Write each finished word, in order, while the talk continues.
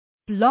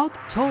Blog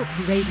Talk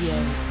Radio.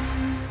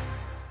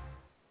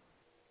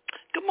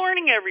 Good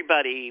morning,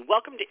 everybody.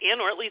 Welcome to Ann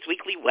Ortelee's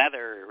Weekly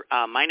Weather.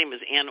 My name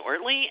is Ann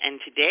Ortelee, and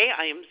today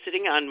I am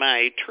sitting on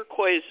my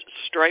turquoise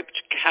striped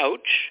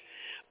couch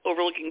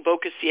overlooking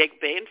Boca Ciega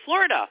Bay in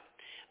Florida.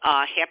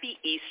 Happy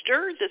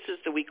Easter. This is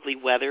the weekly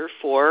weather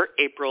for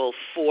April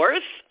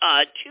 4th,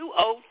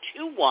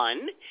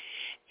 2021.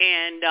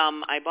 And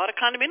I bought a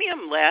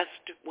condominium last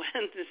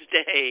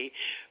Wednesday,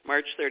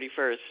 March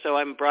 31st. So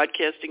I'm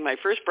broadcasting my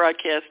first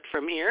broadcast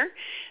from here.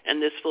 And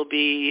this will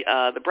be,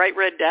 the Bright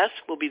Red Desk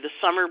will be the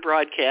summer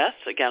broadcast.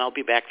 Again, I'll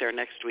be back there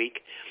next week.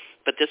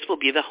 But this will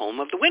be the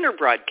home of the winter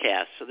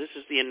broadcast. So this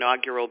is the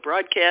inaugural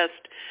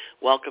broadcast.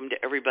 Welcome to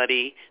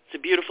everybody. It's a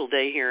beautiful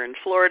day here in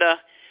Florida.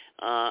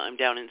 I'm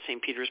down in St.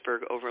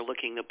 Petersburg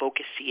overlooking the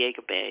Boca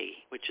Ciega Bay,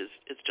 which is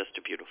it's just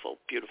a beautiful,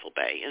 beautiful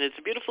bay. And it's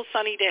a beautiful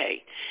sunny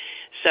day.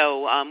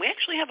 So we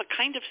actually have a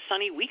kind of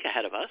sunny week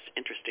ahead of us,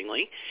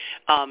 interestingly.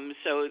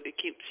 So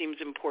it seems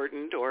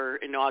important or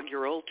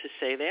inaugural to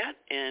say that.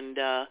 And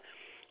a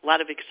lot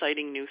of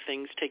exciting new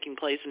things taking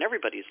place in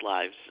everybody's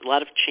lives. A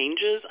lot of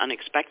changes,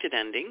 unexpected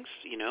endings,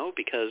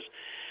 because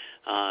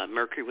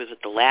Mercury was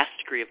at the last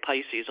degree of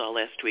Pisces all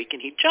last week,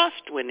 and he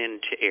just went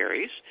into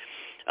Aries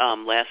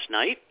last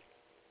night.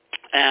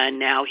 And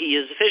now he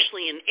is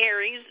officially in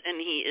Aries, and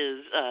he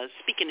is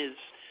speaking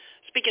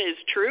his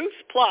truth.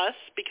 Plus,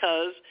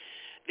 because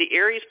the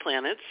Aries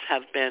planets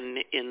have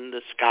been in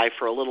the sky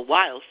for a little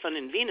while, Sun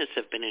and Venus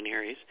have been in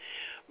Aries,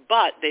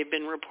 but they've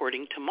been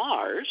reporting to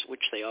Mars,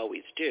 which they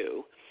always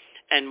do,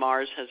 and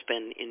Mars has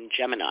been in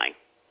Gemini.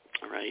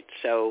 All right.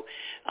 So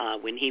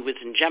when he was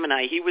in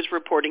Gemini, he was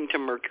reporting to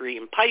Mercury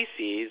in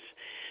Pisces,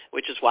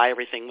 which is why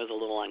everything was a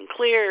little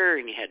unclear,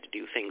 and you had to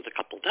do things a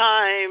couple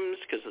times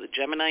because of the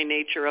Gemini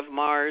nature of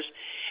Mars,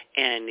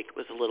 and it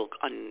was a little,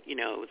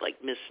 like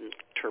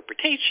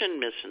misinterpretation,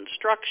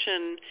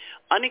 misinstruction,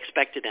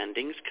 unexpected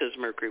endings because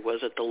Mercury was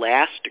at the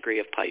last degree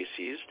of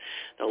Pisces,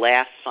 the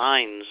last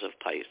signs of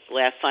Pisces,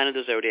 last sign of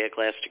the zodiac,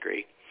 last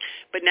degree.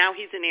 But now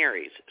he's in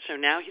Aries, so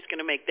now he's going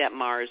to make that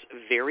Mars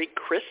very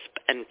crisp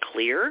and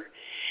clear,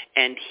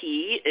 and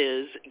he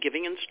is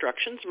giving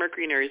instructions.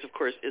 Mercury in Aries, of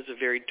course, is a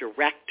very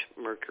direct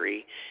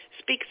Mercury,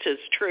 speaks his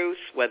truth,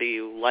 whether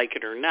you like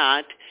it or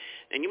not,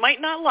 and you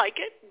might not like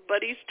it,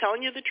 but he's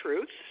telling you the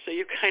truth, so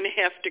you kind of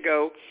have to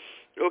go,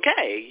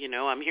 okay,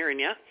 I'm hearing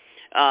you.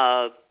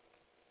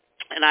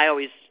 And I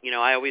always,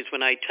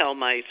 when I tell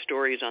my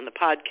stories on the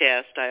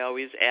podcast, I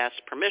always ask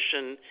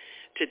permission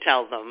to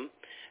tell them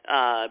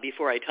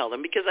before I tell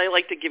them, because I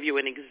like to give you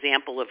an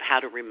example of how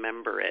to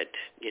remember it,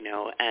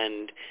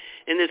 and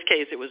in this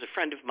case, it was a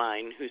friend of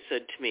mine who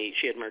said to me,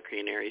 she had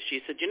Mercury in Aries,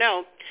 she said,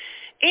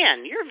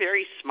 Anne, you're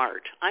very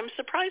smart. I'm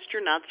surprised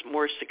you're not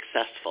more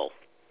successful.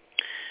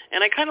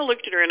 And I kind of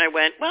looked at her and I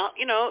went, well,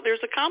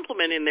 there's a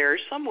compliment in there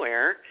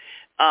somewhere.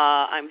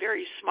 I'm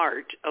very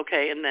smart,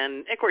 okay, and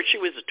then, of course, she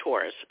was a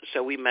Taurus,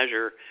 so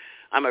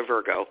I'm a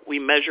Virgo. We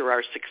measure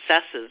our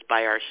successes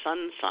by our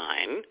sun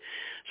sign.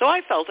 So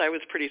I felt I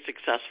was pretty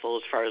successful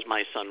as far as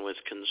my sun was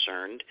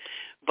concerned.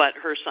 But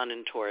her sun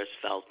in Taurus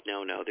felt,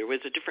 no, there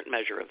was a different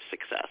measure of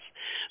success.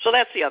 So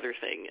that's the other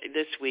thing.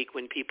 This week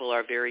when people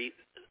are very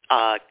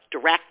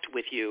direct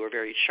with you or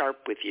very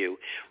sharp with you,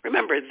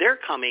 remember they're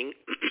coming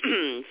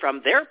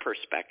from their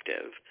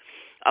perspective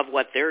of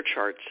what their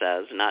chart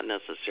says, not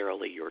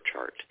necessarily your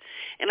chart.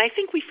 And I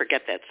think we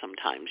forget that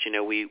sometimes.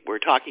 We're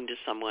talking to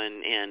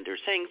someone and they're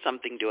saying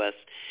something to us,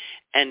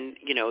 and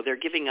they're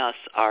giving us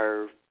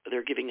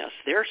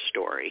their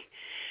story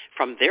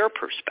from their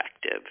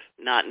perspective,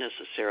 not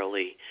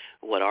necessarily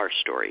what our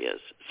story is.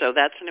 So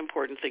that's an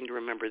important thing to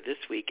remember this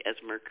week as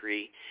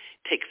Mercury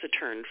takes a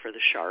turn for the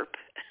sharp.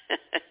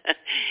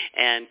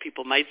 And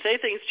people might say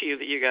things to you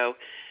that you go,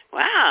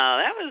 wow,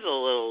 that was a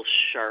little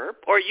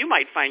sharp. Or you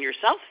might find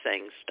yourself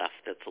saying stuff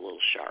that's a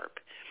little sharp.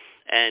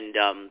 And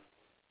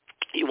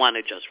you want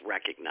to just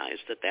recognize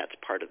that that's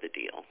part of the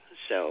deal.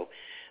 So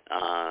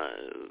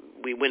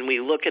when we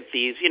look at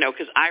these,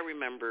 because I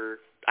remember,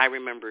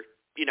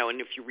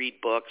 and if you read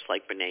books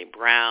like Brene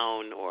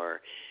Brown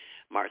or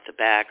Martha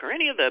Beck or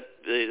any of the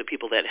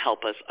people that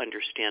help us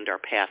understand our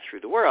path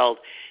through the world,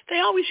 they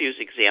always use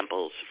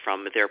examples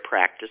from their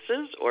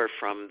practices or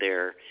from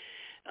their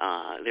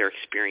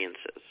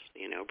experiences.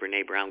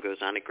 Brene Brown goes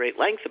on at great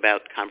length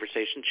about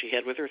conversations she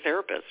had with her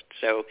therapist.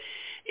 So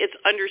it's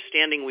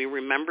understanding we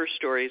remember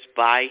stories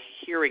by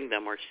hearing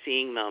them or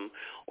seeing them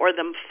or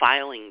them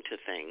filing to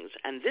things.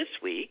 And this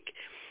week,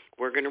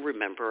 we're going to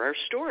remember our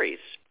stories.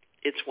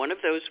 It's one of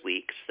those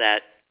weeks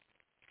that,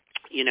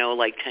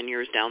 like 10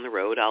 years down the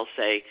road, I'll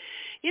say,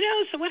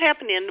 so what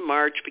happened the end of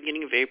March,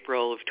 beginning of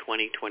April of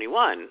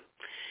 2021?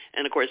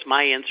 And, of course,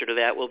 my answer to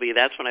that will be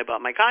that's when I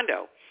bought my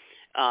condo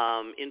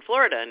in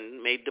Florida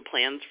and made the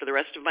plans for the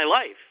rest of my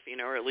life,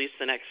 or at least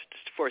the next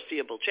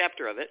foreseeable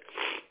chapter of it.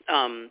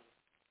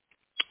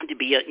 to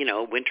be a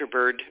winter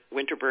bird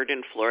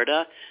in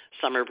Florida,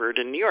 summer bird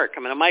in New York.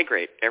 I'm going to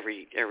migrate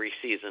every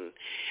season.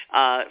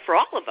 For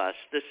all of us,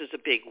 this is a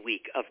big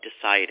week of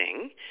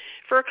deciding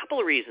for a couple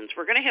of reasons.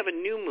 We're going to have a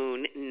new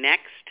moon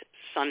next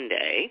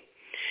Sunday,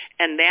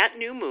 And that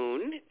new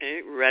moon,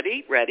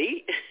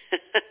 ready,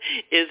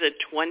 is at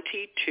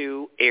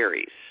 22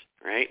 Aries,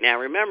 right? Now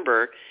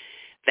remember,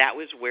 that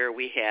was where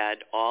we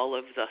had all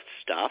of the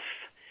stuff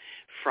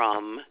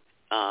from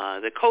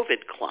the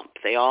COVID clump.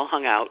 They all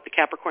hung out, the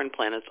Capricorn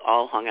planets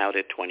all hung out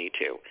at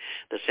 22.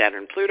 The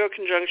Saturn-Pluto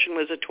conjunction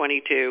was at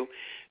 22.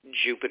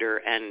 Jupiter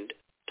and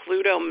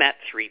Pluto met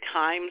 3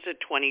 times at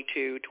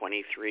 22,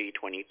 23,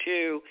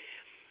 22.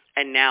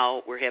 And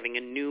now we're having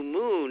a new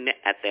moon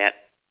at that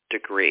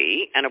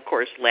degree. And, of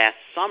course, last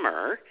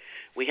summer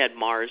we had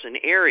Mars in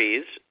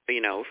Aries,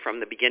 from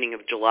the beginning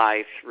of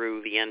July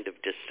through the end of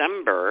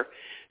December,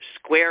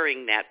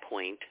 squaring that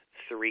point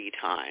 3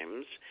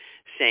 times,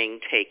 saying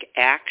take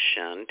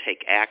action,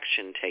 take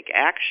action, take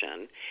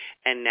action.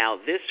 And now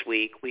this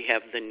week we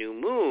have the new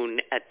moon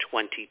at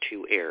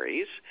 22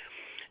 Aries.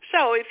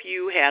 So if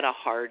you had a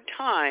hard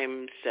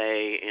time,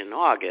 say, in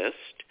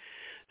August,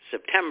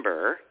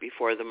 September,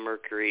 before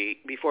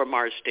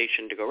Mars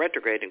stationed to go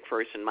retrograde, and of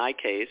course in my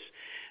case,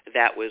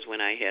 that was when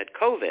I had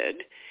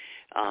COVID,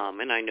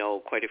 and I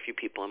know quite a few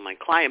people in my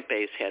client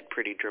base had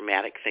pretty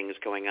dramatic things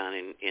going on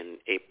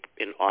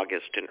in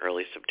August and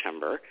early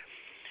September.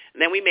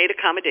 And then we made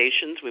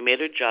accommodations, we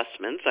made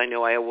adjustments. I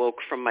know I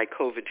awoke from my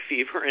COVID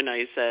fever and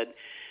I said,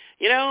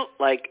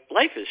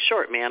 life is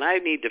short, man. I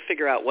need to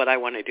figure out what I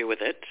want to do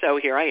with it. So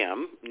here I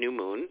am, new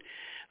moon,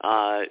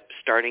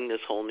 starting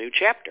this whole new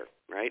chapter,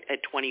 right, at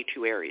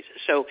 22 Aries.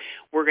 So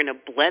we're going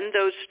to blend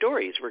those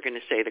stories. We're going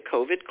to say the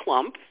COVID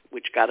clump,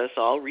 which got us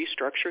all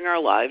restructuring our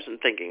lives and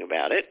thinking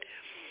about it.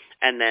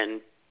 And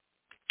then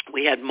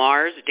we had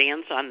Mars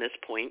dance on this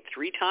point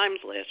 3 times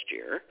last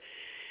year.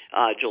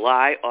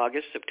 July,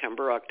 August,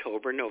 September,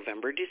 October,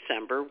 November,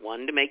 December,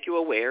 1 to make you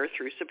aware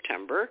through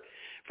September,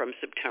 from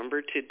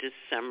September to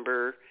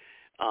December,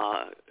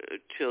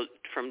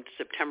 from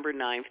September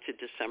 9th to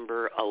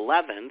December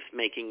 11th,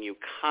 making you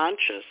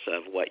conscious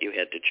of what you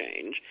had to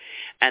change,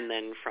 and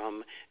then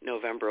from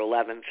November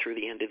 11th through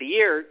the end of the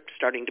year,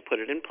 starting to put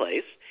it in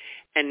place.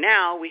 And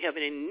now we have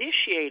an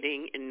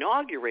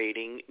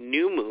inaugurating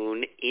new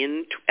moon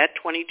at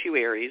 22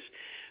 Aries,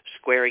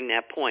 squaring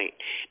that point.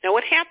 Now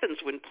what happens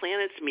when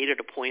planets meet at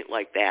a point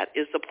like that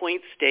is the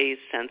point stays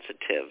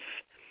sensitive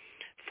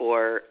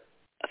for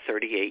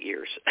 38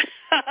 years,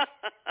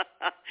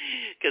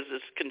 because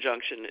this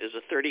conjunction is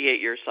a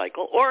 38-year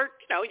cycle, or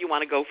you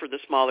want to go for the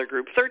smaller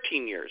group,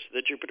 13 years,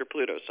 the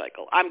Jupiter-Pluto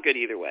cycle. I'm good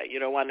either way. You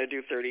don't want to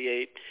do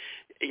 38,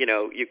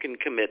 you can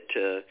commit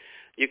to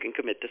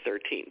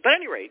 13. But at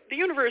any rate, the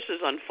universe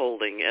is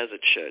unfolding as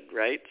it should,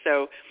 right?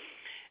 So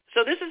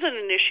this is an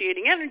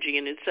initiating energy,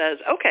 and it says,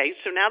 okay,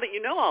 so now that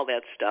you know all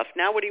that stuff,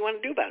 now what do you want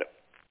to do about it?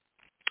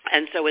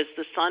 And so as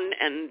the sun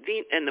and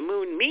the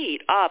moon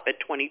meet up at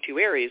 22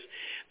 Aries,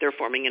 they're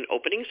forming an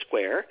opening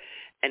square,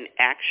 an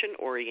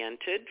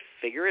action-oriented,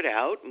 figure it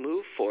out,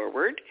 move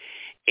forward,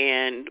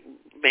 and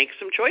make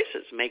some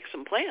choices, make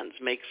some plans,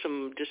 make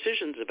some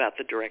decisions about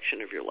the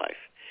direction of your life.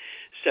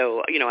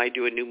 So, I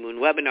do a new moon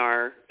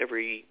webinar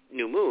every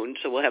new moon,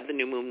 so we'll have the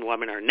new moon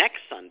webinar next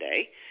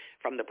Sunday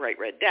from the Bright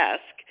Red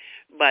Desk.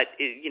 But,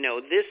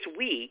 this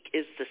week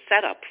is the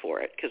setup for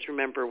it, because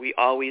remember, we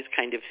always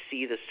kind of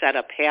see the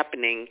setup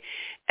happening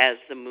as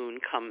the moon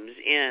comes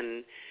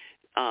in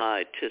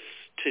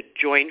to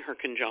join her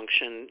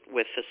conjunction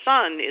with the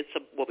sun. It's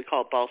what we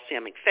call a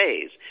balsamic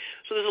phase.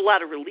 So there's a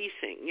lot of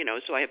releasing,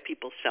 so I have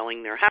people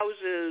selling their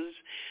houses.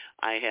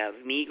 I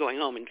have me going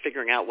home and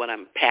figuring out what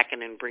I'm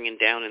packing and bringing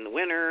down in the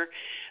winter.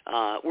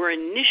 We're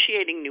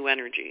initiating new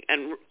energy.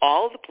 And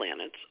all the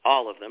planets,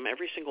 all of them,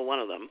 every single one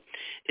of them,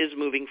 is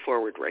moving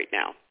forward right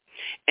now.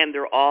 And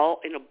they're all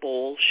in a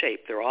bowl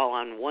shape. They're all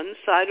on one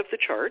side of the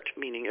chart,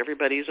 meaning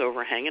everybody's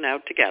over hanging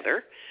out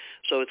together.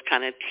 So it's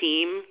kind of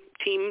team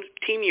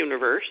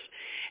universe.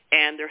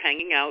 And they're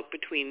hanging out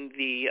between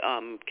the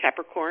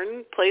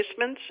Capricorn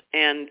placements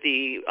and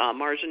the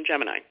Mars and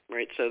Gemini,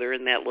 right? So they're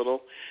in that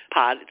little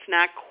pod. It's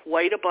not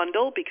quite a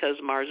bundle because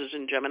Mars is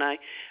in Gemini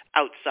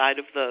outside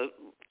of the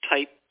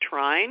tight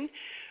trine,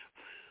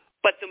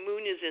 but the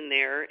moon is in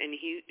there, and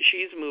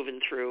she's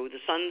moving through. The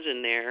sun's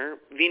in there.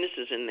 Venus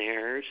is in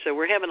there. So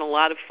we're having a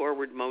lot of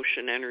forward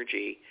motion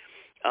energy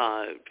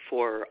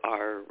for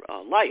our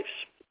lives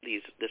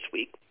this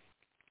week.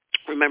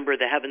 Remember,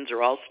 the heavens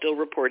are all still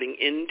reporting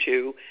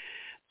into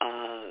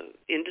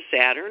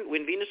Saturn.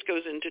 When Venus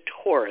goes into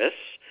Taurus,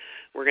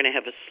 we're going to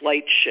have a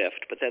slight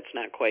shift, but that's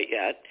not quite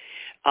yet.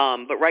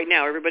 But right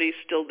now,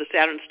 the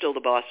Saturn's still the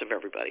boss of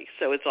everybody.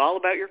 So it's all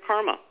about your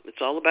karma.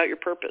 It's all about your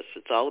purpose.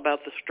 It's all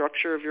about the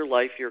structure of your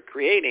life you're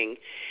creating.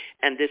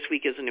 And this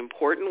week is an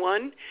important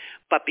one,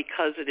 but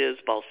because it is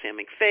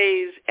balsamic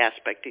phase,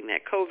 aspecting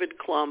that COVID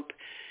clump,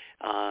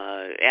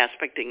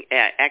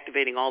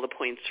 activating all the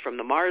points from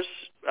the Mars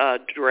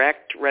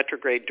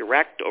retrograde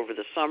direct over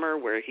the summer,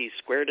 where he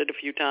squared it a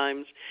few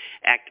times,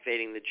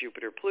 activating the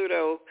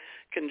Jupiter-Pluto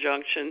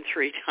conjunction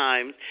 3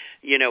 times,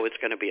 it's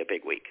going to be a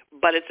big week.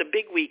 But it's a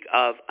big week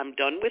of, I'm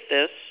done with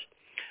this,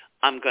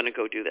 I'm going to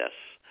go do this.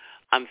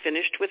 I'm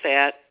finished with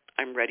that,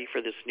 I'm ready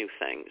for this new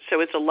thing.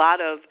 So it's a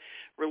lot of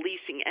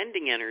releasing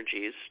ending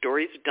energies.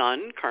 Story's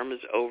done,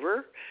 karma's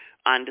over,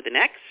 on to the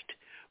next.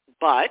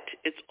 But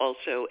it's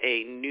also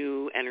a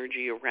new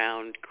energy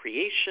around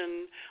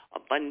creation,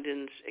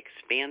 abundance,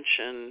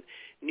 expansion,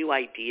 new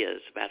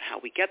ideas about how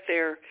we get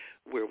there,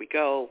 where we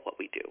go, what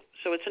we do.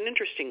 So it's an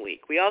interesting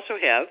week. We also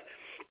have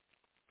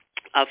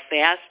a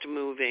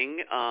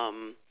fast-moving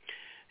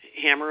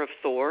hammer of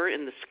Thor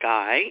in the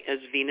sky as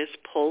Venus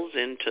pulls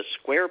into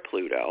square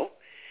Pluto.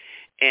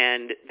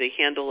 And the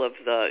handle of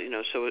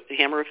so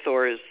hammer of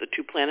Thor is the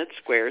two planets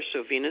square.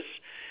 So Venus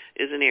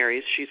is in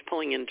Aries. She's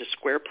pulling into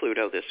square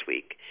Pluto this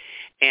week.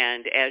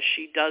 And as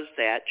she does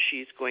that,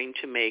 she's going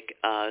to make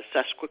a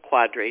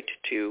sesquiquadrate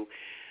to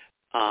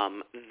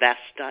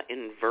Vesta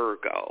in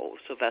Virgo.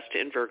 So Vesta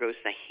in Virgo is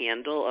the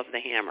handle of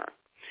the hammer.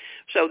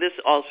 So this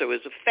also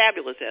is a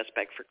fabulous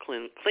aspect for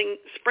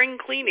spring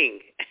cleaning,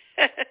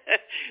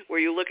 where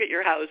you look at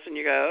your house and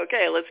you go,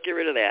 okay, let's get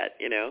rid of that,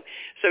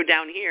 So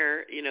down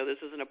here,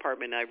 this is an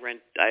apartment I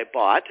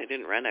bought. I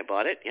didn't rent, I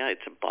bought it. Yeah,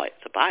 it's a buy.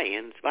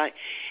 And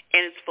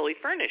it's fully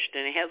furnished,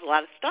 and it has a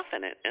lot of stuff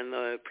in it. And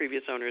the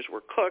previous owners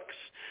were cooks,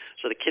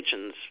 so the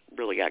kitchen's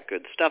really got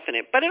good stuff in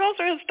it. But it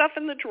also has stuff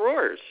in the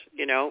drawers,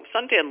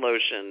 suntan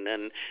lotion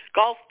and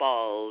golf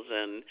balls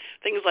and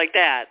things like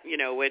that,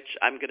 which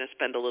I'm going to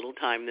spend a little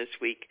time this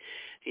week,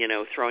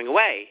 throwing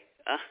away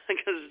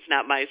because it's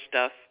not my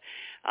stuff.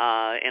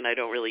 And I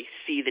don't really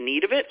see the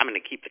need of it. I'm going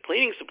to keep the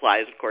cleaning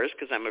supplies, of course,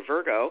 because I'm a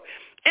Virgo,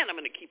 and I'm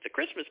going to keep the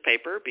Christmas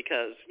paper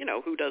because,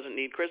 who doesn't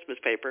need Christmas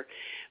paper?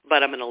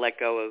 But I'm going to let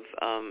go of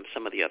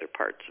some of the other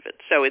parts of it.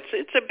 So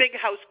it's a big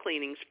house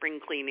cleaning, spring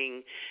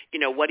cleaning.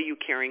 What are you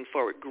carrying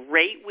forward?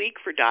 Great week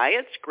for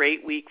diets.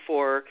 Great week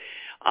for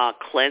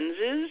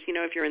cleanses.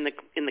 If you're in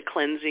the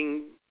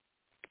cleansing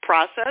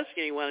process,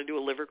 you want to do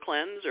a liver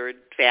cleanse or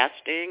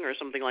fasting or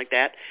something like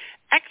that.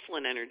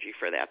 Excellent energy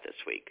for that this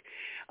week.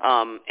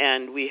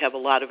 And we have a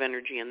lot of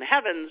energy in the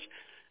heavens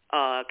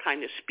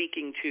kind of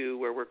speaking to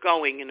where we're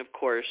going. And, of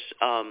course,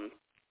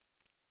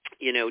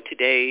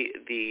 today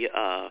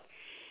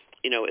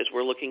as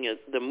we're looking at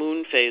the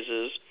moon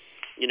phases,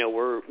 we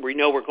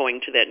know we're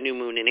going to that new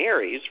moon in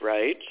Aries,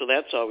 right? So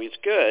that's always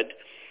good.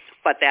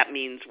 But that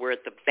means we're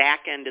at the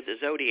back end of the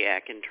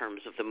zodiac in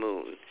terms of the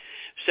moon.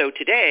 So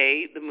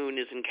today the moon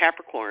is in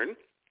Capricorn,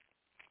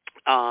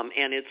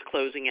 and its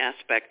closing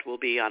aspect will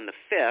be on the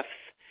 5th.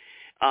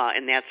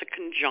 And that's a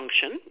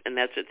conjunction, and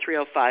that's at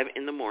 3:05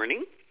 in the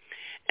morning.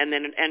 And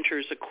then it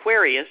enters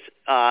Aquarius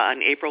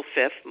on April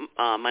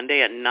 5th,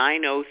 Monday at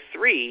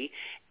 9:03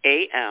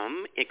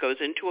 a.m. It goes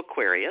into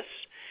Aquarius.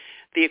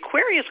 The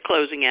Aquarius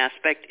closing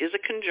aspect is a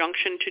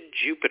conjunction to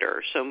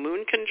Jupiter. So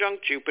moon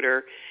conjunct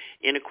Jupiter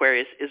in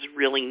Aquarius is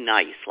really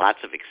nice.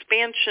 Lots of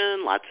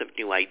expansion, lots of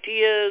new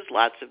ideas,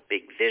 lots of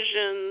big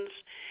visions.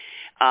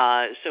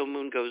 So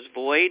moon goes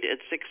void at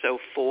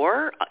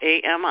 6:04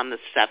 a.m. on the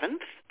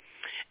 7th.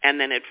 And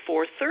then at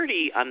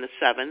 4:30 on the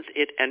 7th,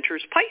 it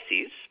enters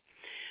Pisces.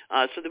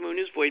 So the moon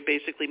is void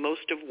basically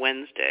most of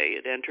Wednesday.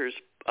 It enters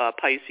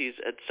Pisces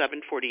at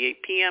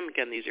 7:48 p.m.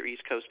 Again, these are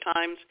East Coast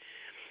times.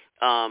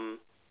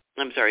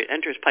 It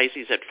enters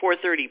Pisces at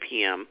 4:30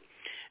 p.m.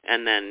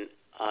 And then,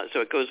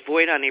 so it goes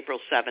void on April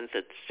 7th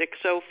at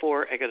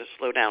 6:04. I got to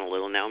slow down a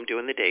little now. I'm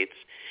doing the dates.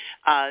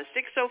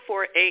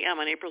 6:04 a.m.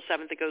 on April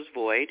 7th, it goes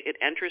void. It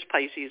enters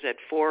Pisces at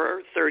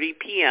 4:30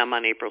 p.m.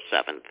 on April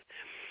 7th.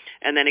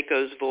 And then it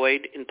goes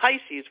void in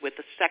Pisces with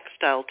a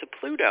sextile to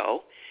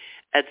Pluto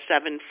at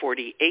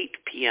 7:48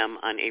 p.m.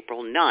 on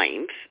April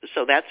 9th.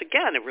 So that's,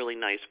 again, a really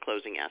nice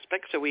closing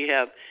aspect. So we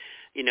have,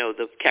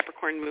 the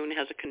Capricorn moon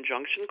has a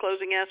conjunction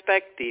closing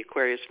aspect. The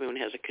Aquarius moon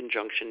has a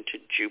conjunction to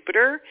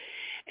Jupiter.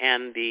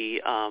 And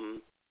the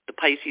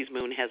Pisces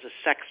moon has a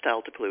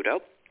sextile to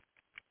Pluto.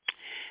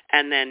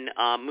 And then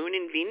Moon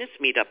and Venus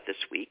meet up this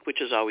week, which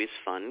is always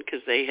fun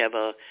because they have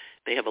a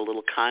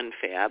little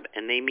confab,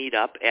 and they meet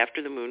up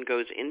after the moon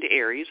goes into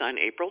Aries on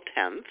April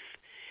 10th,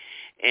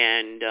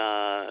 and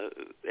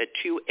at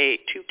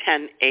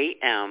 2:10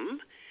 a.m.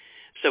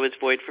 So it's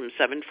void from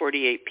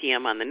 7:48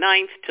 p.m. on the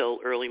 9th till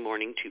early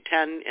morning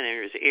 2:10, and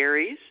enters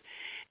Aries.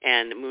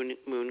 And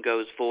moon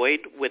goes void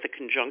with a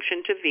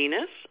conjunction to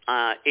Venus,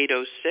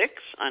 8:06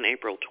 on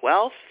April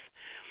 12th.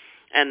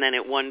 And then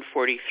at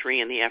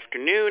 1:43 in the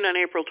afternoon on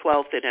April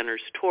 12th, it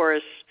enters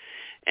Taurus,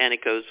 and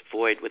it goes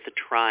void with a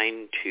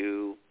trine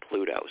to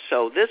Pluto.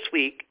 So this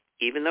week,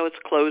 even though it's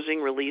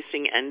closing,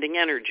 releasing, ending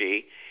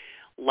energy,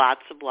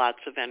 lots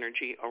of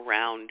energy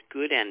around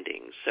good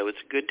endings. So it's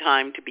a good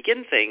time to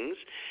begin things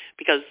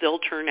because they'll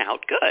turn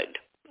out good.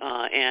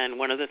 And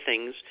one of the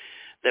things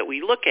that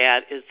we look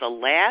at is the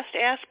last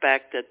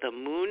aspect that the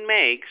moon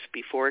makes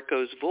before it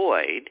goes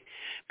void,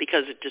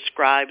 because it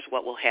describes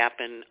what will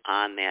happen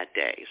on that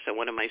day. So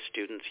one of my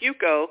students,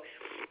 Yuko,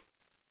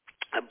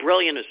 a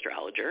brilliant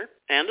astrologer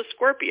and a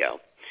Scorpio,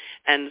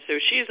 and so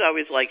she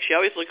always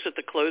looks at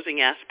the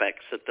closing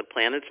aspects that the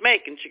planets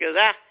make, and she goes,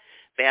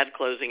 bad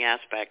closing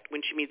aspect,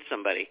 when she meets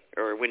somebody,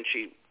 or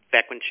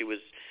back when she was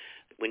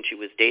when she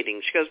was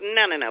dating. She goes,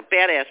 no,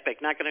 bad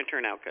aspect, not going to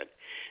turn out good.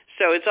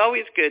 So it's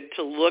always good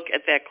to look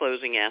at that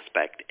closing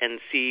aspect and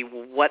see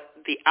what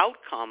the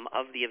outcome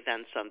of the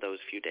events on those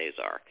few days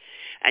are.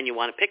 And you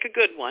want to pick a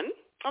good one,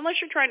 unless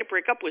you're trying to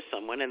break up with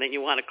someone, and then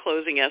you want a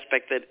closing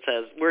aspect that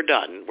says, we're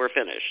done, we're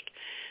finished.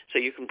 So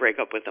you can break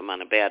up with them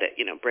on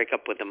break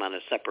up with them on a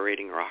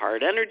separating or a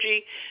hard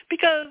energy,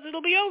 because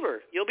it'll be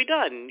over. You'll be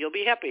done. You'll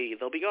be happy.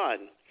 They'll be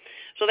gone.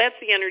 So that's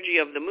the energy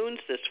of the moons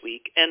this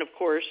week. And, of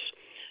course,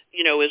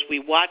 as we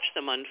watch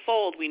them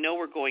unfold, we know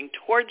we're going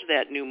towards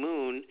that new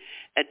moon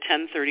at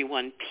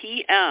 10:31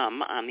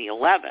 p.m. on the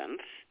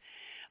 11th.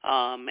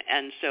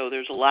 And so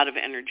there's a lot of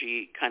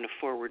energy, kind of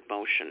forward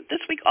motion. This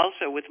week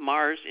also with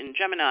Mars in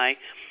Gemini,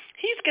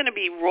 he's going to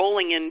be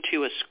rolling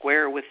into a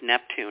square with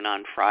Neptune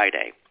on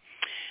Friday.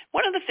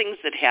 One of the things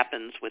that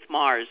happens with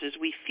Mars is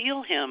we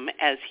feel him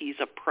as he's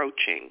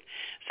approaching.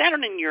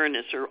 Saturn and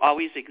Uranus are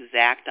always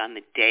exact on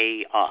the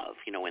day of.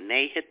 When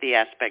they hit the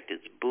aspect,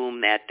 it's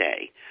boom that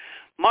day.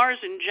 Mars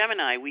in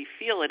Gemini, we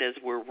feel it as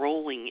we're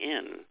rolling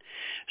in.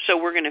 So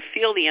we're going to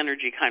feel the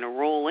energy kind of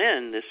roll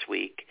in this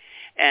week.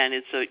 And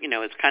it's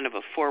it's kind of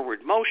a forward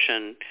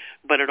motion,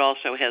 but it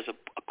also has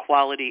a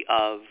quality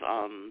of,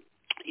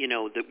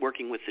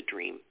 working with the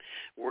dream.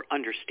 We're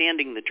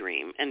understanding the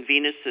dream. And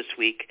Venus this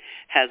week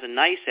has a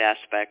nice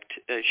aspect.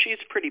 She's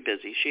pretty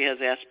busy. She has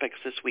aspects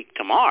this week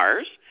to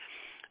Mars.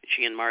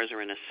 She and Mars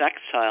are in a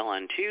sextile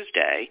on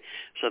Tuesday,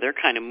 so they're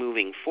kind of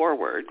moving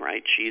forward,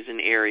 right? She's in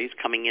Aries,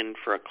 coming in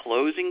for a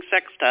closing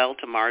sextile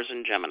to Mars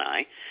in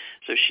Gemini.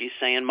 So she's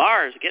saying,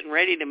 Mars, getting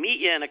ready to meet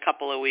you in a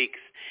couple of weeks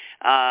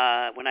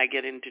when I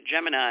get into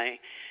Gemini.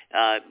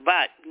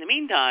 But in the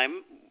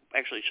meantime,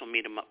 actually she'll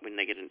meet him up when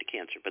they get into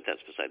Cancer, but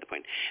that's beside the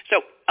point.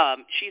 So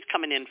she's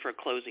coming in for a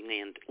closing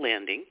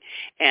landing,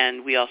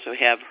 and we also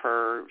have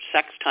her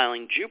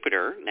sextiling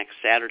Jupiter next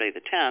Saturday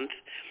the 10th,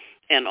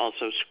 and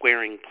also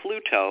squaring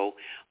Pluto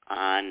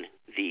on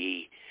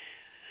the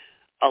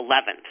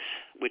 11th,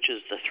 which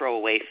is the throw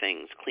away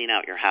things, clean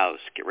out your house,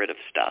 get rid of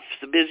stuff.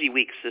 The busy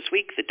weeks this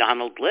week, the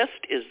Donald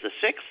list is the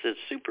 6th, is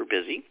super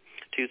busy,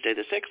 Tuesday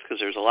the 6th, because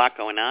there's a lot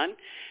going on.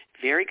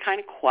 Very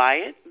kind of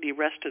quiet the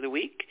rest of the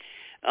week.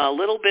 A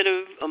little bit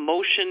of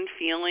emotion,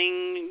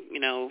 feeling,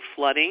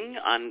 flooding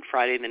on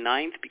Friday the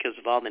 9th because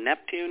of all the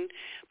Neptune,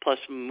 plus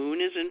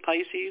Moon is in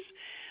Pisces.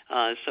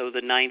 So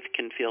the 9th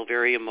can feel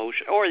very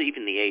emotional, or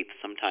even the 8th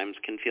sometimes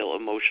can feel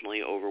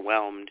emotionally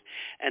overwhelmed.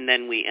 And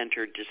then we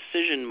enter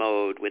decision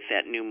mode with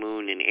that new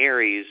moon in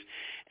Aries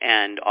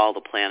and all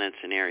the planets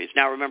in Aries.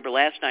 Now remember,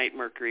 last night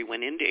Mercury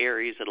went into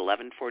Aries at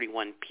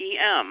 11:41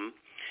 p.m.,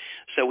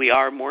 so we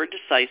are more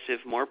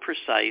decisive, more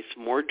precise,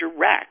 more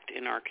direct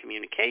in our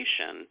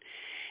communication.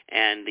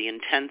 And the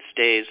intense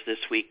days this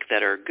week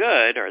that are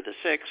good are the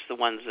 6th. The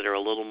ones that are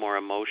a little more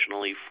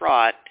emotionally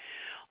fraught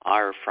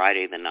are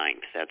Friday the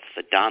 9th. That's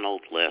the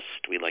Donald list.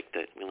 We like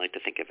to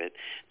think of it.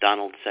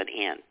 Donald said,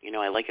 Ann,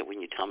 I like it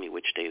when you tell me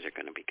which days are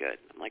going to be good.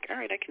 I'm like, all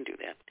right, I can do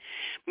that.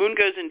 Moon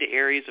goes into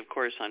Aries, of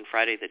course, on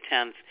Friday the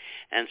 10th.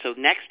 And so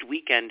next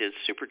weekend is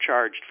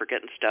supercharged for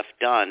getting stuff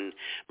done.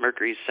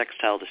 Mercury's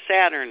sextile to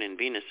Saturn, and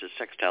Venus is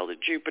sextile to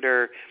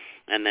Jupiter,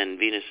 and then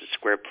Venus is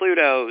square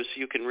Pluto. So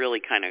you can really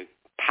kind of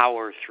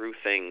power through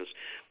things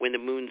when the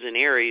moon's in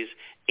Aries,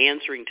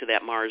 answering to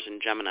that Mars in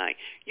Gemini.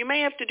 You may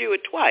have to do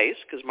it twice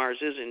because Mars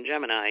is in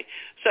Gemini.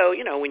 So,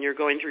 when you're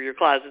going through your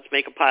closets,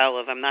 make a pile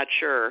of I'm not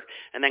sure,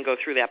 and then go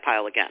through that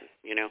pile again.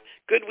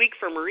 Good week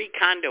for Marie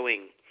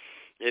Kondoing.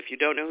 If you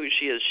don't know who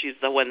she is, she's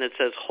the one that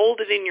says, hold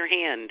it in your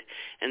hand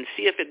and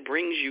see if it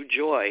brings you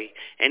joy.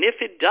 And if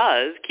it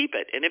does, keep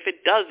it. And if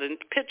it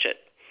doesn't, pitch it.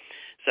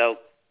 So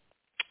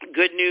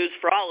good news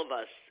for all of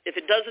us. If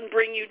it doesn't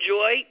bring you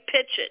joy,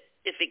 pitch it.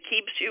 If it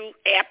keeps you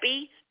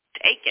happy,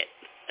 take it.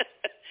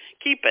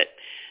 Keep it.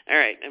 All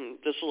right, and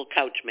this little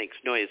couch makes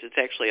noise. It's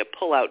actually a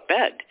pull-out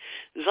bed.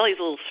 There's all these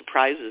little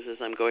surprises as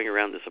I'm going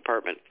around this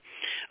apartment.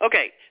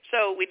 Okay,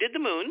 so we did the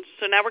moons,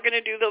 so now we're going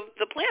to do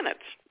the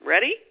planets.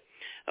 Ready?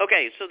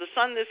 Okay, so the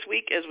sun this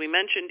week, as we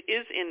mentioned,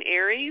 is in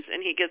Aries,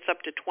 and he gets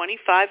up to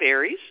 25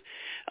 Aries.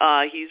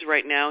 He's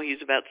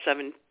about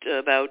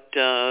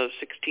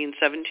 16,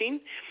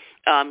 17.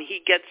 He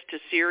gets to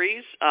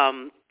Ceres.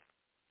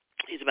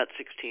 He's about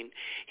 16.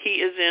 He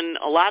is in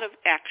a lot of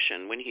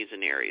action when he's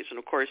in Aries. And,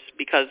 of course,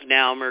 because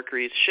now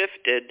Mercury's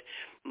shifted,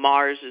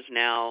 Mars is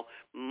now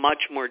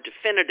much more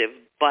definitive.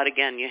 But,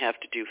 again, you have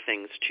to do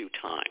things 2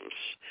 times.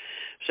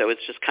 So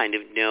it's just kind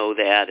of know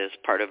that as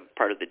part of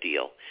the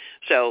deal.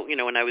 So,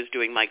 when I was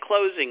doing my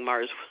closing,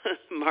 Mars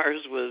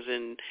was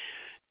in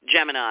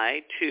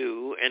Gemini,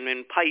 too, and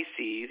in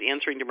Pisces,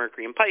 answering to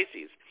Mercury in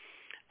Pisces.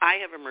 I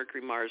have a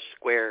Mercury-Mars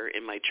square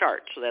in my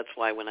chart, so that's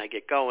why when I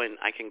get going,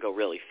 I can go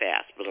really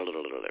fast,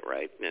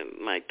 right?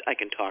 And I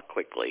can talk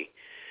quickly.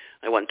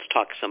 I once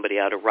talked somebody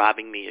out of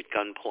robbing me at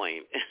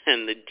gunpoint,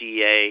 and the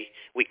DA,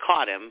 we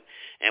caught him,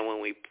 and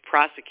when we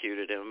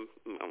prosecuted him,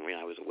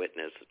 I was a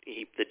witness,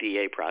 the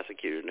DA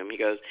prosecuted him. He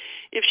goes,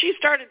 if she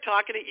started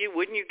talking at you,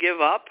 wouldn't you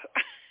give up?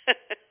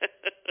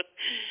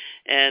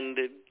 And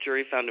the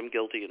jury found him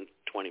guilty in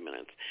 20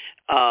 minutes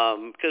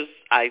because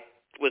I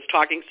was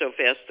talking so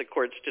fast the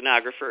court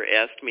stenographer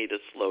asked me to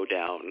slow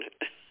down.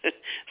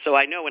 So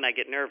I know when I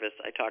get nervous,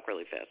 I talk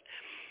really fast.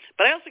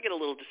 But I also get a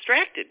little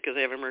distracted because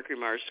I have a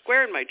Mercury-Mars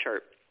square in my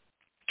chart.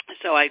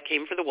 So I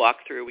came for the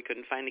walkthrough. We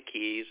couldn't find the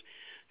keys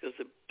because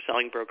the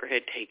selling broker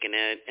had taken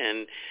it,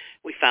 and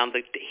we found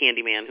the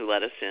handyman who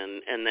let us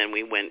in, and then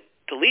we went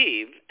to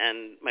leave,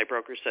 and my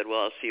broker said,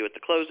 well, I'll see you at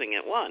the closing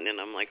at 1, and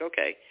I'm like,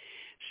 okay.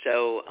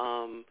 So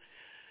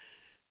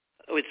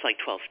it's like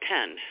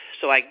 12:10.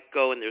 So I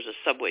go, and there's a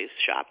Subway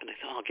shop, and I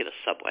thought, I'll get a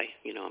Subway.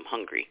 I'm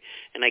hungry.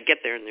 And I get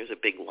there, and there's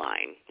a big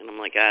line, and I'm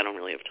like, I don't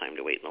really have time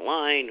to wait in the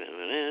line.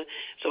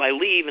 So I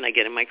leave, and I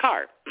get in my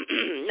car.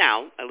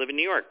 Now, I live in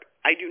New York.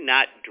 I do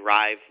not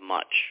drive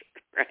much,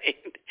 right?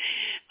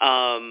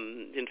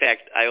 In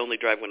fact, I only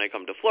drive when I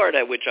come to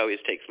Florida, which always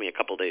takes me a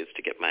couple days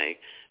to get my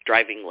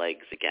driving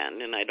legs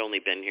again, and I'd only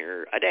been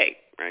here a day,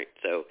 right?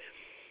 So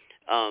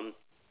I'm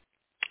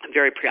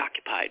very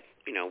preoccupied,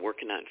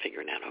 working on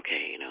figuring out,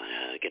 okay,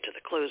 get to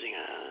the closing.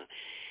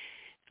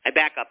 I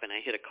back up and I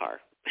hit a car.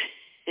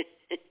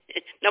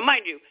 Now,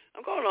 mind you,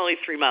 I'm going only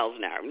 3 miles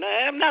an hour.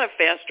 I'm not a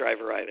fast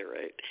driver either,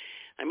 right?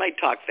 I might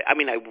talk.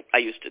 I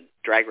used to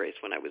drag race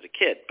when I was a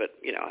kid, but,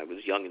 I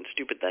was young and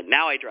stupid then.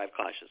 Now I drive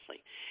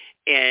cautiously.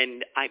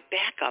 And I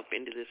back up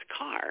into this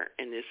car,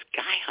 and this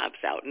guy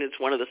hops out, and it's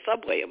one of the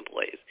Subway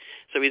employees.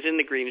 So he's in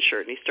the green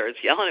shirt, and he starts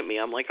yelling at me.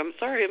 I'm like, I'm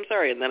sorry.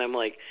 And then I'm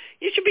like,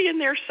 you should be in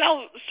there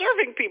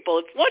serving people.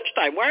 It's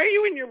lunchtime. Why are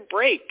you in your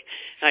break?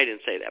 And I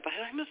didn't say that, but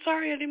I'm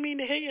sorry. I didn't mean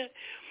to hit you.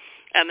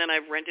 And then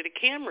I've rented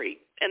a Camry,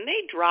 and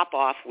they drop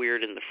off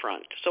weird in the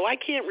front. So I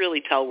can't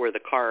really tell where the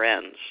car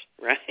ends,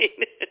 right?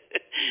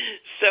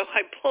 So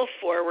I pull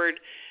forward,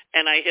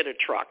 and I hit a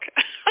truck.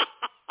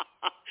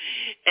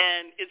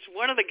 And it's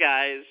one of the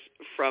guys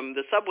from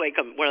the Subway,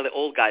 one of the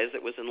old guys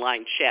that was in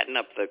line chatting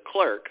up the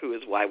clerk, who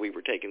is why we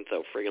were taking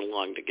so friggin'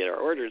 long to get our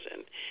orders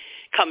in,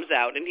 comes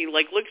out, and he,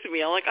 looks at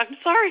me. I'm like, I'm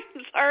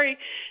sorry.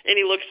 And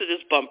he looks at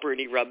his bumper, and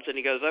he rubs, and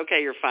he goes,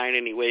 okay, you're fine,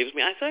 and he waves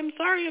me. I said, I'm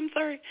sorry.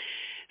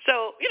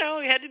 So,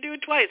 I had to do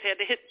it twice. I had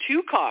to hit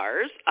 2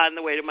 cars on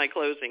the way to my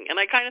closing. And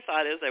I kind of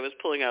thought as I was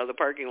pulling out of the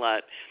parking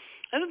lot,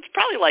 it's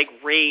probably like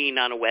rain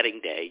on a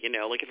wedding day,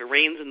 like if it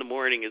rains in the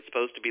morning, it's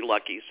supposed to be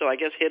lucky. So I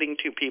guess hitting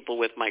 2 people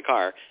with my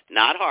car,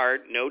 not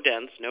hard, no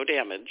dents, no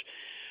damage,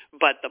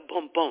 but the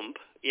bump,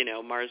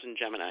 Mars and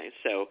Gemini.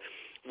 So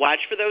watch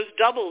for those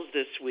doubles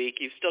this week.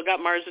 You've still got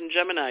Mars and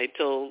Gemini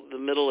till the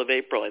middle of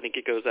April. I think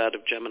it goes out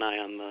of Gemini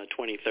on the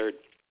 23rd.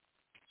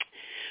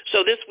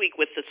 So this week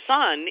with the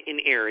Sun in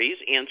Aries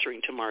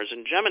answering to Mars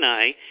and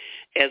Gemini,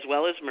 as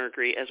well as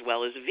Mercury, as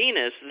well as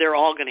Venus, they're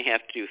all going to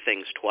have to do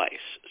things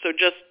twice. So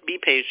just be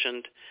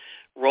patient,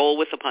 roll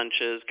with the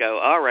punches, go,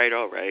 all right,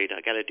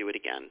 I got to do it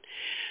again.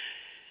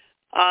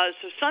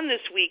 So Sun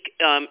this week,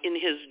 in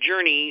his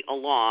journey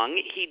along,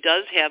 he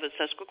does have a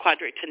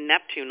sesquiquadrate to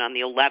Neptune on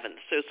the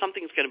 11th. So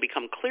something's going to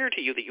become clear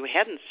to you that you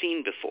hadn't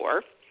seen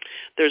before.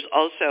 There's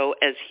also,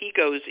 as he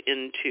goes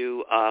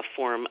into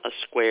form a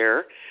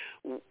square,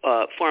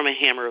 form a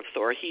hammer of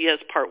Thor, he has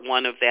part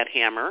 1 of that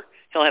hammer.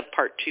 He'll have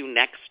part 2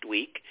 next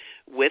week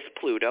with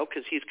Pluto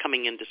because he's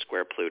coming in to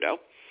square Pluto.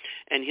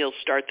 And he'll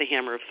start the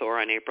hammer of Thor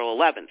on April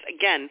 11th.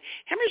 Again,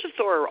 hammers of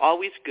Thor are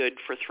always good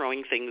for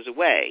throwing things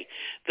away.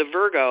 The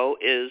Virgo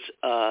is,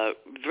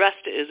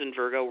 Vesta is in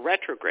Virgo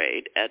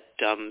retrograde at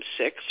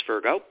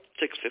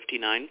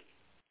 6:59.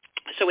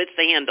 So it's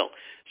the handle.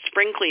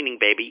 Spring cleaning,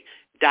 baby.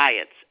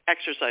 Diets,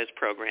 exercise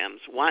programs,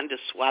 wanting to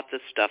swap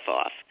this stuff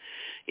off.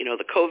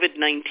 The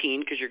COVID-19,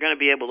 because you're going to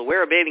be able to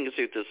wear a bathing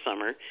suit this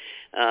summer,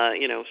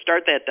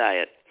 start that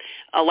diet.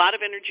 A lot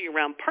of energy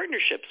around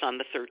partnerships on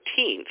the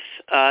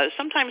 13th.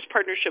 Sometimes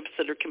partnerships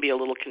that can be a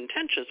little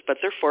contentious, but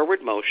they're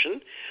forward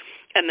motion.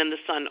 And then the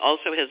Sun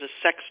also has a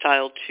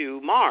sextile to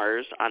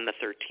Mars on the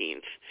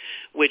 13th,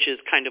 which is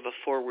kind of a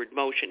forward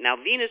motion. Now,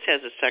 Venus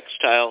has a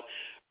sextile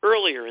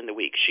earlier in the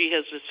week. She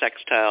has a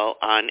sextile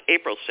on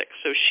April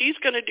 6th. So she's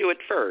going to do it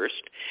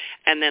first,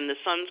 and then the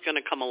Sun's going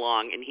to come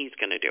along, and he's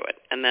going to do it.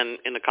 And then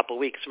in a couple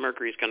of weeks,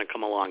 Mercury's going to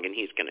come along, and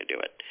he's going to do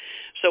it.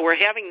 So we're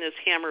having this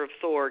hammer of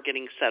Thor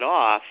getting set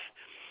off,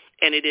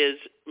 and it is,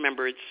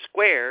 remember, it's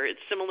square.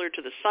 It's similar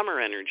to the summer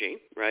energy,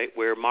 right,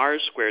 where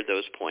Mars squared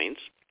those points,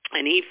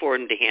 and he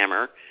formed a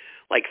hammer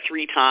like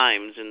 3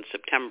 times in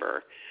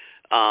September.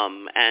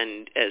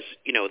 And as,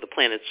 the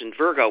planets in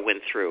Virgo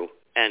went through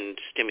and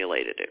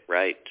stimulated it,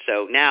 right?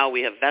 So now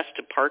we have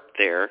Vesta parked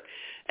there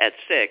at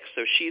 6,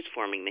 so she's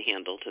forming the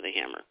handle to the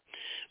hammer.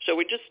 So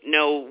we just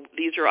know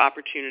these are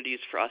opportunities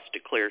for us to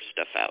clear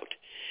stuff out.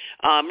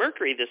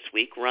 Mercury this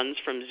week runs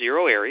from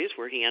 0 Aries,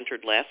 where he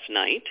entered last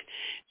night,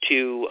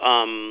 to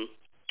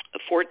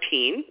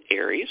 14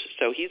 Aries,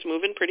 so he's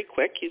moving pretty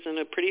quick. He's in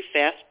a pretty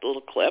fast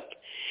little clip.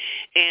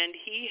 And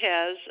he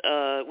has,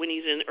 when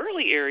he's in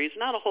early Aries,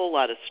 not a whole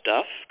lot of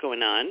stuff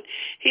going on.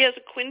 He has a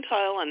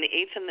quintile on the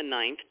 8th and the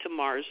 9th to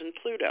Mars and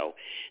Pluto.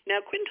 Now,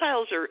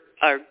 quintiles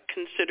are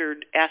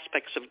considered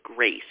aspects of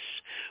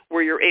grace,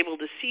 where you're able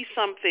to see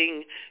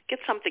something, get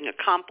something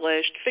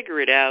accomplished, figure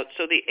it out.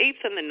 So the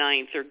 8th and the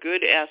 9th are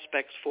good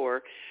aspects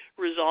for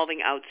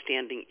resolving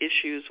outstanding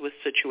issues with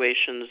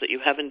situations that you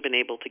haven't been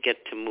able to get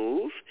to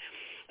move,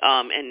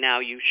 and now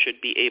you should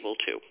be able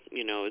to.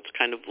 It's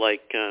kind of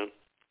like,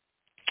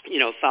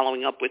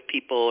 following up with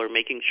people or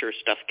making sure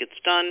stuff gets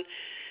done.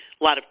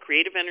 A lot of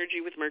creative energy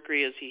with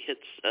Mercury as he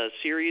hits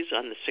Ceres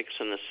on the 6th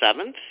and the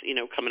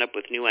 7th, coming up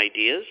with new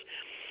ideas.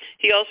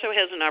 He also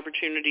has an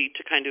opportunity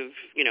to kind of,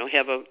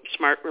 have a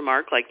smart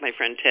remark like my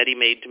friend Teddy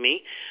made to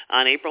me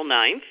on April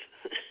 9th.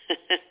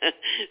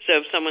 So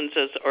if someone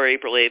says, or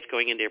April 8th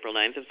going into April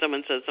 9th, if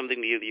someone says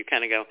something to you that you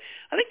kind of go,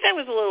 I think that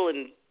was a little,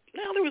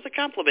 there was a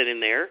compliment in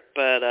there,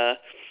 but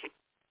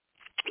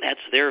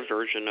that's their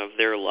version of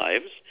their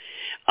lives.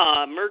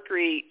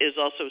 Mercury is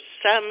also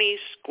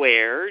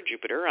semi-square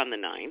Jupiter on the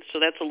 9th, so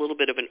that's a little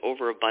bit of an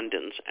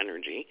overabundance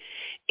energy.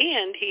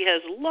 And he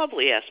has a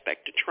lovely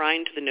aspect to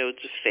trine to the nodes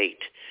of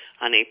fate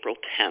on April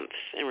 10th.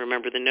 And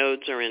remember, the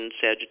nodes are in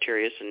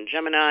Sagittarius and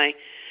Gemini,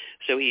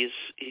 so he's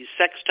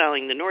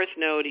sextiling the North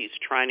Node, he's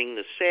trining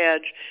the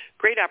Sag.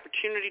 Great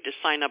opportunity to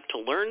sign up to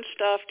learn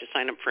stuff, to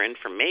sign up for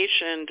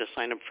information, to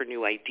sign up for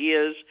new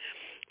ideas,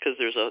 because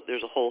there's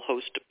a whole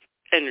host of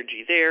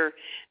energy there.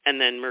 And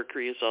then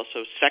Mercury is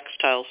also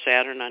sextile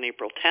Saturn on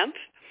April 10th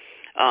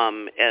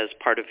as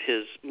part of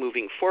his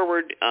moving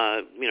forward,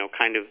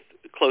 kind of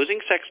closing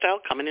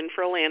sextile, coming in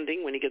for a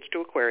landing when he gets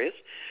to Aquarius.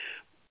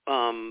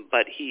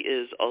 But he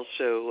is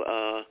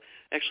also,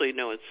 actually,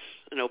 no, it's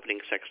an opening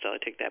sextile. I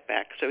take that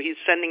back. So he's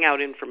sending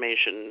out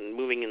information,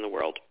 moving in the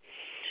world.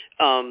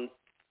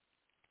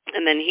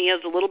 And then he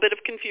has a little bit of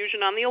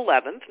confusion on the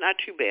 11th, not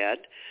too bad,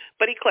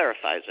 but he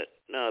clarifies it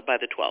by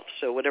the 12th.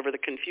 So whatever the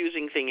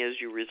confusing thing is,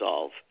 you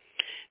resolve.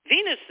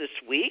 Venus this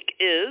week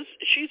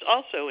she's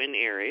also in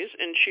Aries,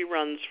 and she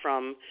runs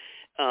from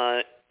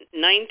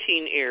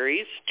 19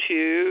 Aries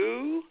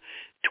to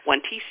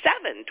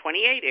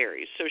 28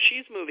 Aries. So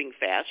she's moving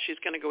fast. She's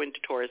going to go into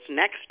Taurus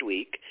next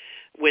week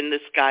when the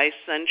sky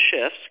sun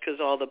shifts, because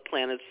all the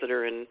planets that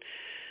are in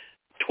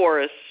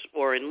Taurus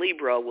or in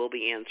Libra will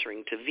be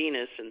answering to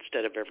Venus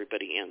instead of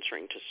everybody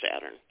answering to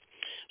Saturn.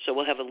 So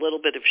we'll have a little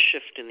bit of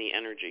shift in the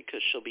energy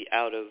because she'll be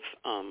out of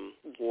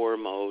war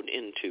mode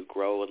into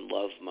grow and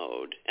love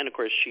mode. And, of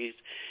course, she's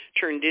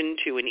turned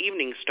into an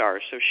evening star,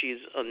 so she's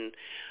in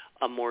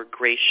a more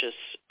gracious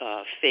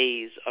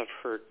phase of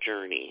her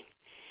journey.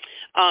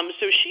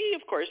 So she,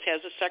 of course,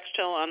 has a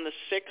sextile on the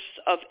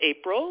 6th of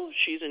April.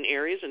 She's in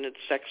Aries, and it's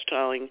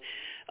sextiling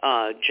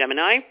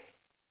Gemini,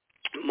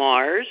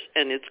 Mars,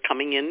 and it's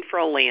coming in for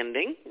a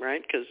landing,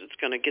 right, because it's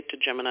going to get to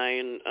Gemini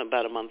in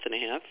about a month and a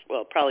half.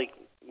 Well, probably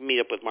meet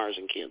up with Mars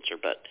in Cancer,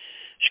 but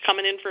she's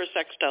coming in for a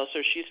sextile, so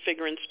she's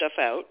figuring stuff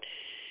out.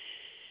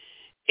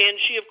 And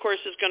she, of course,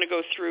 is going to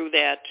go through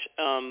that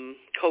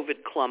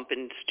COVID clump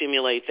and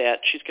stimulate that.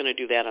 She's going to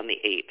do that on the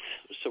 8th.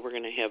 So we're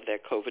going to have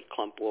that COVID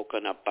clump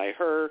woken up by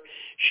her.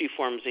 She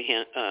forms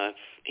a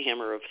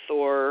hammer of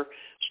Thor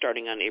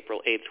starting on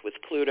April 8th with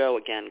Pluto,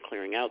 again,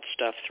 clearing out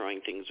stuff,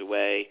 throwing things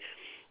away.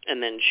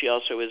 And then she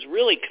also is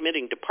really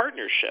committing to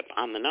partnership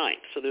on the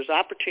 9th. So there's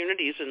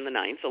opportunities in the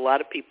 9th. A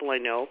lot of people I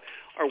know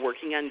are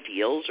working on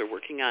deals or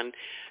working on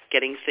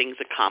getting things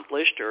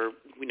accomplished or,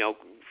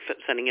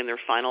 sending in their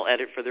final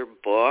edit for their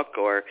book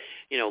or,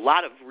 a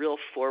lot of real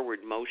forward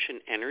motion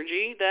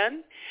energy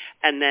then.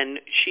 And then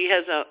she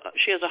has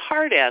a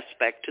hard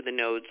aspect to the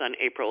nodes on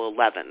April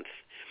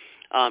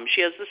 11th.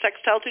 She has the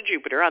sextile to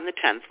Jupiter on the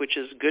 10th, which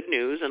is good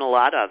news and a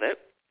lot of it.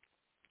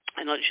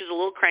 And she's a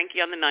little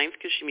cranky on the 9th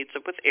because she meets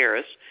up with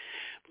Eris.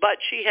 But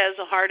she has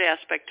a hard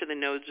aspect to the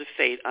nodes of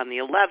fate on the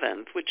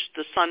 11th, which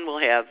the sun will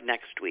have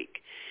next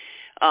week.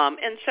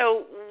 And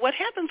so what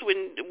happens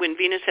when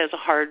Venus has a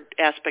hard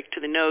aspect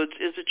to the nodes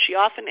is that she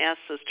often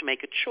asks us to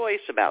make a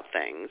choice about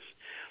things.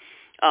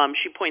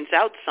 She points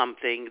out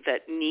something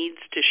that needs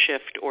to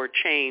shift or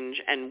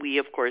change, and we,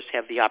 of course,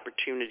 have the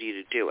opportunity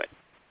to do it.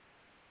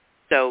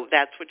 So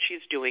that's what she's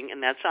doing,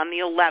 and that's on the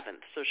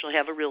 11th. So she'll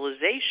have a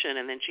realization,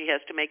 and then she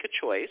has to make a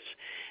choice,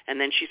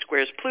 and then she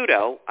squares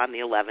Pluto on the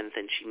 11th,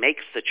 and she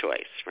makes the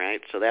choice,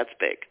 right? So that's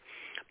big.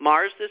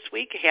 Mars this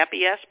week,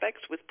 happy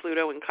aspects with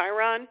Pluto and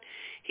Chiron.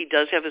 He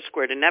does have a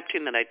square to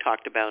Neptune that I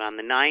talked about on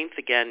the 9th.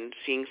 Again,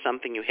 seeing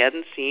something you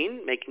hadn't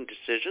seen, making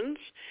decisions.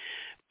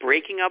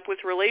 Breaking up with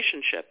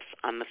relationships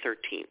on the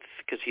 13th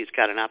because he's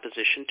got an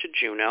opposition to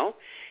Juno,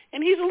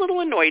 and he's a little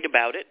annoyed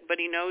about it, but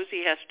he knows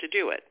he has to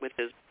do it with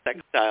his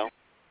sextile.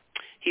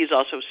 He's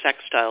also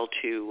sextile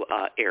to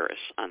Eris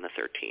on the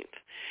 13th.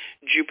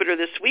 Jupiter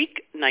this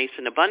week, nice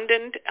and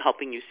abundant,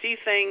 helping you see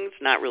things,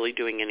 not really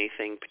doing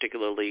anything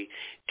particularly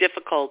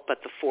difficult, but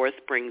the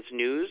 4th brings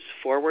news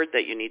forward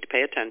that you need to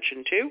pay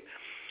attention to.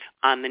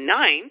 On the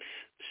 9th,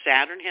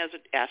 Saturn has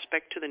an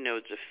aspect to the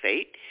nodes of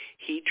fate.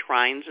 He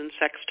trines and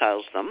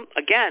sextiles them.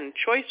 Again,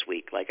 choice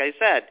week, like I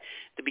said,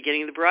 the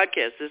beginning of the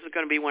broadcast. This is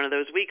going to be one of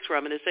those weeks where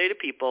I'm going to say to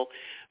people,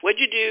 what'd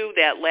you do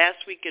that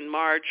last week in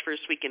March,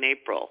 first week in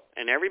April?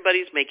 And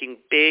everybody's making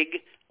big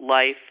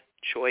life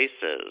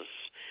choices,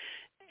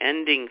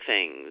 ending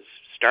things,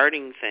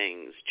 starting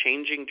things,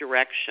 changing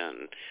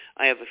direction.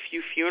 I have a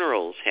few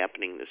funerals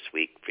happening this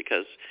week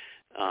because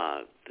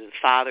The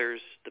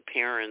fathers, the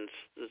parents,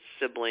 the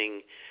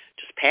sibling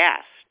just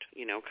passed,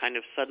 kind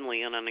of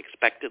suddenly and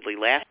unexpectedly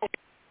last.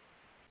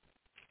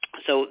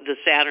 So the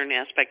Saturn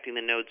aspecting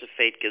the nodes of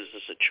fate gives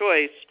us a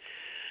choice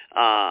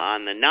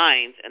on the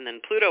 9th, and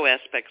then Pluto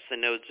aspects the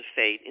nodes of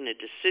fate in a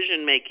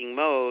decision-making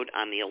mode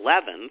on the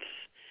 11th,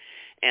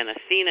 and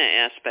Athena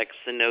aspects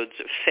the nodes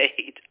of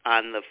fate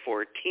on the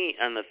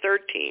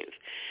 13th.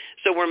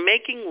 So we're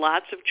making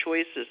lots of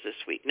choices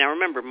this week. Now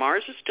remember,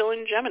 Mars is still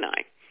in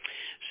Gemini,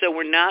 so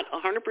we're not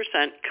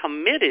 100%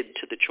 committed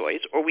to the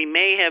choice, or we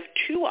may have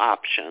two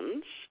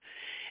options.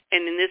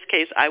 And in this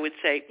case, I would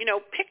say,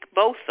 pick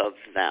both of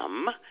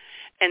them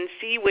and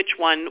see which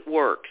one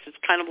works. It's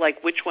kind of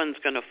like which one's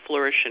going to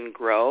flourish and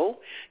grow,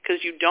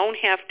 because you don't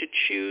have to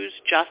choose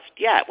just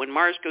yet. When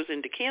Mars goes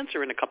into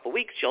Cancer in a couple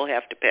weeks, you'll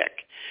have to pick.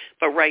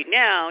 But right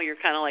now, you're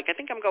kind of like, I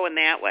think I'm going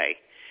that way.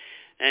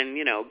 And,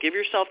 give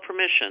yourself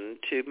permission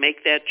to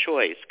make that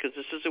choice, because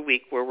this is a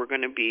week where we're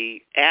going to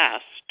be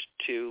asked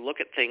to look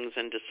at things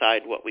and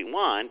decide what we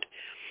want.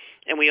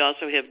 And we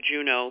also have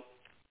Juno,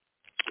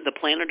 the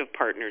planet of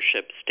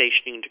partnership,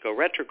 stationing to go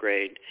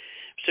retrograde.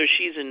 So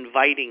she's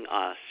inviting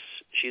us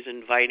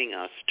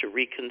to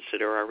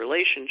reconsider our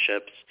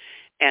relationships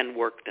and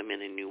work them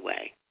in a new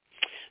way.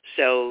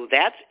 So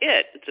that's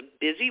it. It's a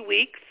busy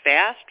week.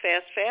 Fast,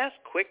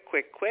 quick.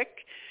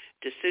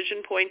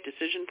 Decision point.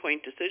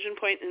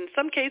 In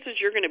some cases,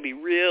 you're going to be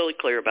really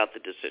clear about the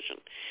decision.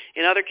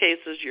 In other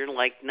cases, you're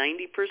like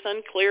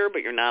 90% clear,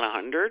 but you're not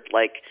 100.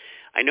 Like,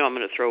 I know I'm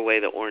going to throw away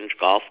the orange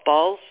golf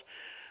balls,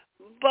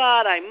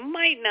 but I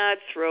might not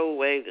throw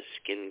away the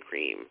skin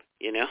cream,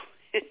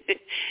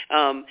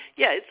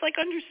 it's like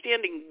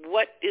understanding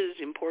what is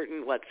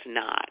important, what's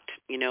not,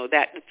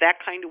 that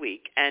kind of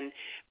week. And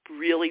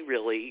really,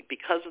 really,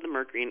 because of the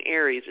Mercury in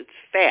Aries, it's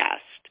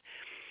fast.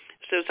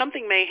 So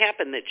something may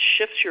happen that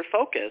shifts your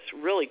focus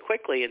really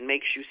quickly and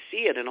makes you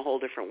see it in a whole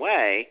different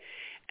way,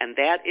 and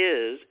that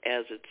is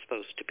as it's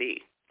supposed to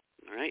be.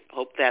 All right,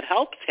 hope that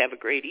helps. Have a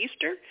great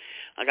Easter.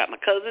 I got my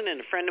cousin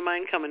and a friend of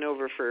mine coming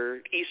over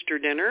for Easter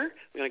dinner.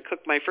 I'm going to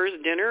cook my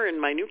first dinner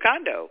in my new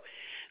condo.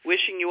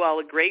 Wishing you all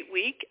a great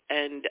week,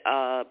 and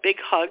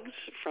big hugs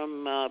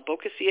from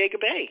Boca Ciega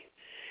Bay.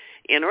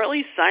 And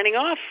Ortelee signing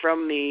off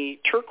from the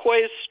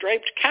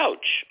turquoise-striped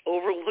couch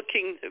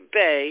overlooking the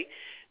bay.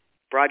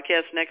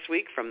 Broadcast next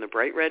week from the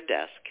Bright Red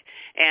Desk.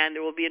 And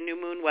there will be a new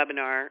moon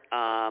webinar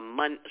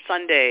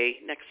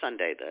next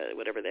Sunday,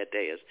 whatever that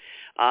day is,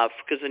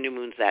 because the new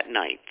moon's that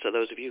night. So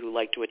those of you who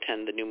like to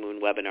attend the new moon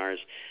webinars,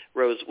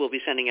 Rose will be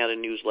sending out a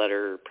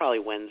newsletter probably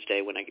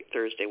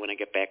Thursday when I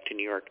get back to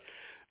New York.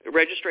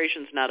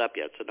 Registration's not up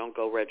yet, so don't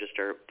go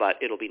register, but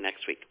it'll be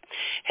next week.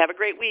 Have a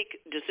great week.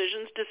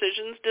 Decisions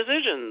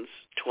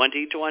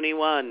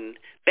 2021,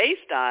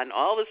 based on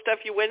all the stuff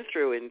you went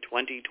through in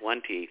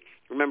 2020.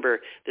 Remember,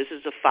 this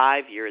is a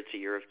 5-year. It's a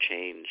year of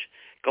change.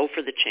 Go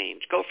for the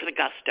change. Go for the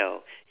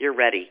gusto. You're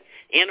ready.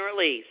 Anne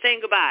Ortelee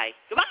saying goodbye.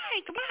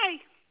 Goodbye.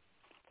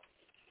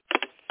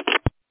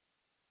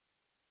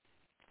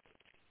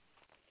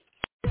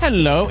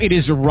 Hello, it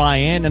is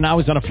Ryan, and I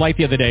was on a flight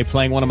the other day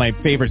playing one of my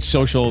favorite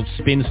social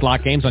spin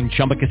slot games on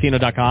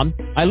ChumbaCasino.com.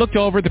 I looked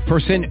over at the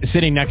person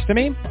sitting next to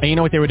me, and you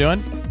know what they were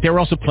doing? They were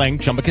also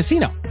playing Chumba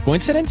Casino.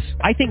 Coincidence?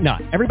 I think not.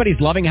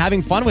 Everybody's loving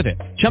having fun with it.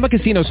 Chumba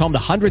Casino is home to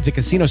hundreds of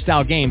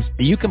casino-style games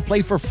that you can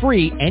play for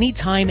free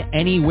anytime,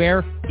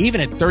 anywhere,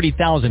 even at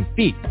 30,000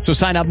 feet. So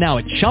sign up now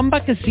at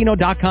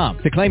ChumbaCasino.com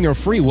to claim your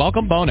free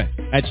welcome bonus.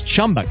 That's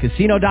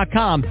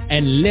ChumbaCasino.com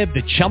and live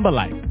the Chumba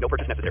life. No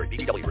purchase necessary.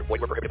 VGW. Void where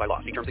prohibited by law.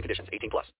 See terms and conditions. 18+.